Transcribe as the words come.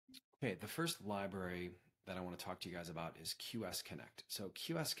Okay, the first library that I want to talk to you guys about is QS Connect. So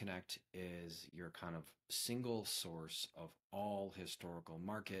QS Connect is your kind of single source of all historical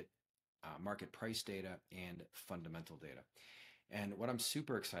market price data and fundamental data. And what I'm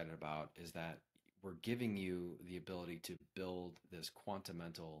super excited about is that we're giving you the ability to build this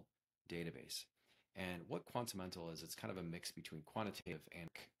Quantamental database. And what Quantamental is, it's kind of a mix between quantitative and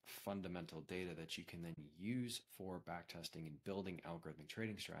fundamental data that you can then use for backtesting and building algorithmic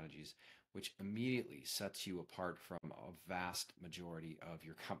trading strategies, which immediately sets you apart from a vast majority of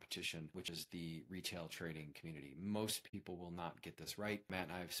your competition, which is the retail trading community. Most people will not get this right. Matt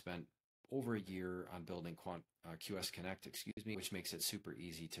and I have spent over a year on building QS Connect, which makes it super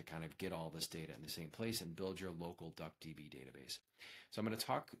easy to kind of get all this data in the same place and build your local DuckDB database. So I'm going to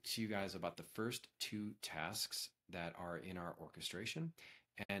talk to you guys about the first two tasks that are in our orchestration.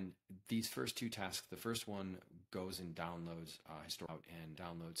 And these first two tasks, the first one goes and downloads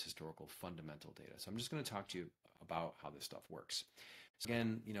historical fundamental data. So I'm just going to talk to you about how this stuff works. So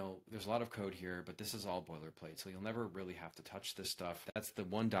again, there's a lot of code here, but this is all boilerplate. So you'll never really have to touch this stuff. That's the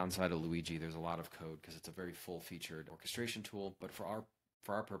one downside of Luigi. There's a lot of code because it's a very full-featured orchestration tool. But for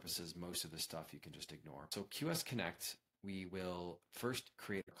our purposes, most of this stuff you can just ignore. So QS Connect, we will first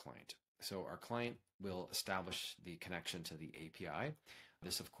create a client. So our client will establish the connection to the API.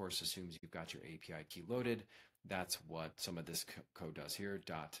 This, of course, assumes you've got your API key loaded. That's what some of this code does here,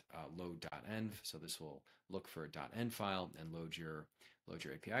 load.env. So this will look for a .env file and load your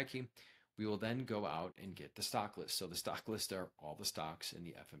API key. We will then go out and get the stock list. So the stock list are all the stocks in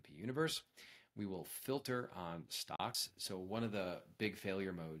the FMP universe. We will filter on stocks. So one of the big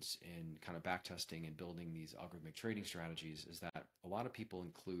failure modes in kind of backtesting and building these algorithmic trading strategies is that a lot of people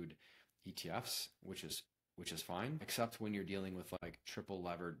include ETFs, which is fine, except when you're dealing with like triple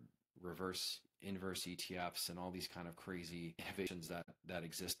levered inverse ETFs and all these kind of crazy innovations that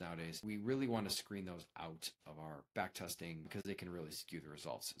exist nowadays. We really want to screen those out of our backtesting because they can really skew the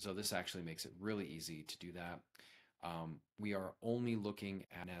results. So this actually makes it really easy to do that. We are only looking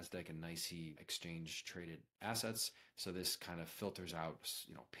at NASDAQ and NYSE exchange traded assets. So this kind of filters out,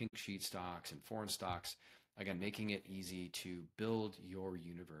 pink sheet stocks and foreign stocks. Again, making it easy to build your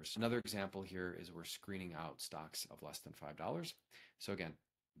universe. Another example here is we're screening out stocks of less than $5. So again,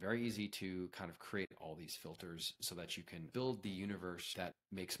 very easy to kind of create all these filters so that you can build the universe that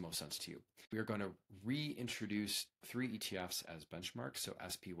makes most sense to you. We are going to reintroduce 3 ETFs as benchmarks, so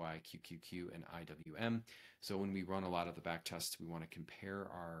SPY, QQQ, and IWM. So when we run a lot of the back tests, we want to compare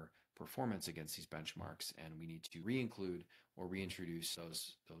our performance against these benchmarks, and we need to re-include or reintroduce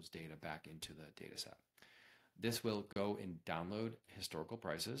those data back into the data set. This will go and download historical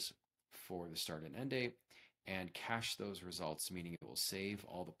prices for the start and end date and cache those results, meaning it will save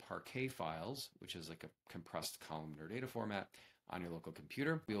all the Parquet files, which is like a compressed columnar data format, on your local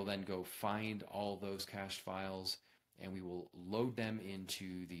computer. We will then go find all those cached files and we will load them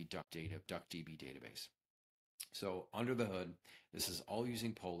into the DuckDB database. So under the hood, this is all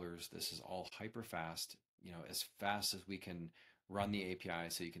using Polars. This is all hyper fast, as fast as we can run the API.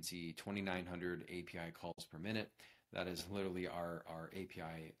 So you can see 2,900 API calls per minute. That is literally our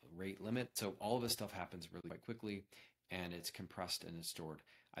API rate limit. So all of this stuff happens really quite quickly and it's compressed and it's stored.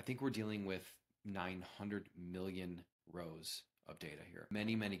 I think we're dealing with 900 million rows of data here.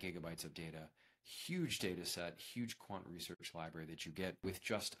 Many, many gigabytes of data, huge data set, huge quant research library that you get with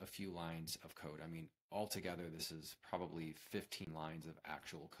just a few lines of code. I mean, altogether, this is probably 15 lines of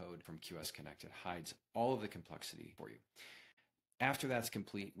actual code from QS Connect. It hides all of the complexity for you. After that's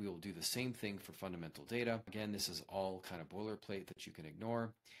complete, we will do the same thing for fundamental data. Again, this is all kind of boilerplate that you can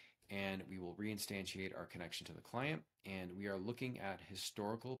ignore. And we will reinstantiate our connection to the client. And we are looking at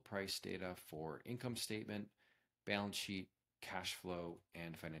historical price data for income statement, balance sheet, cash flow,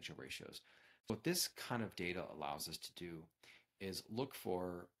 and financial ratios. What this kind of data allows us to do is look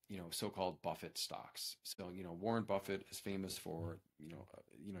for, so-called Buffett stocks. So, Warren Buffett is famous for,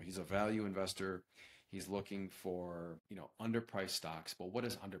 he's a value investor. He's looking for, underpriced stocks. Well, what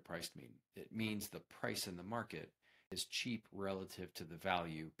does underpriced mean? It means the price in the market is cheap relative to the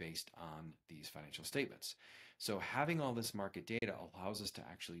value based on these financial statements. So having all this market data allows us to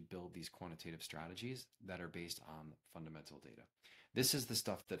actually build these quantitative strategies that are based on fundamental data. This is the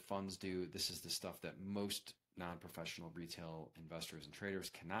stuff that funds do. This is the stuff that most non-professional retail investors and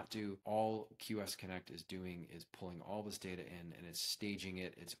traders cannot do. All QS Connect is doing is pulling all this data in and it's staging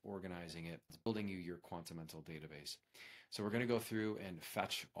it, it's organizing it, it's building you your Quantamental database. So we're going to go through and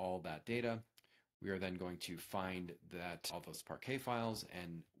fetch all that data. We are then going to find all those Parquet files,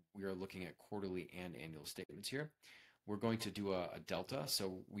 and we are looking at quarterly and annual statements here. we're going to do a delta.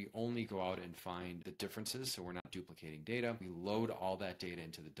 So we only go out and find the differences. So we're not duplicating data. We load all that data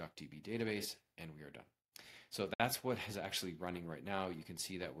into the DuckDB database and we are done. So that's what is actually running right now. You can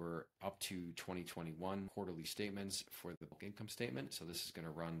see that we're up to 2021 quarterly statements for the bulk income statement. So this is going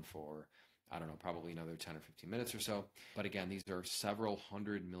to run for, I don't know, probably another 10 or 15 minutes or so. But again, these are several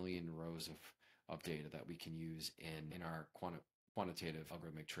 100 million rows of data that we can use in our quantitative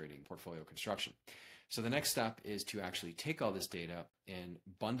algorithmic trading portfolio construction. So the next step is to actually take all this data and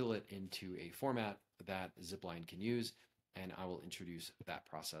bundle it into a format that Zipline can use. And I will introduce that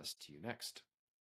process to you next.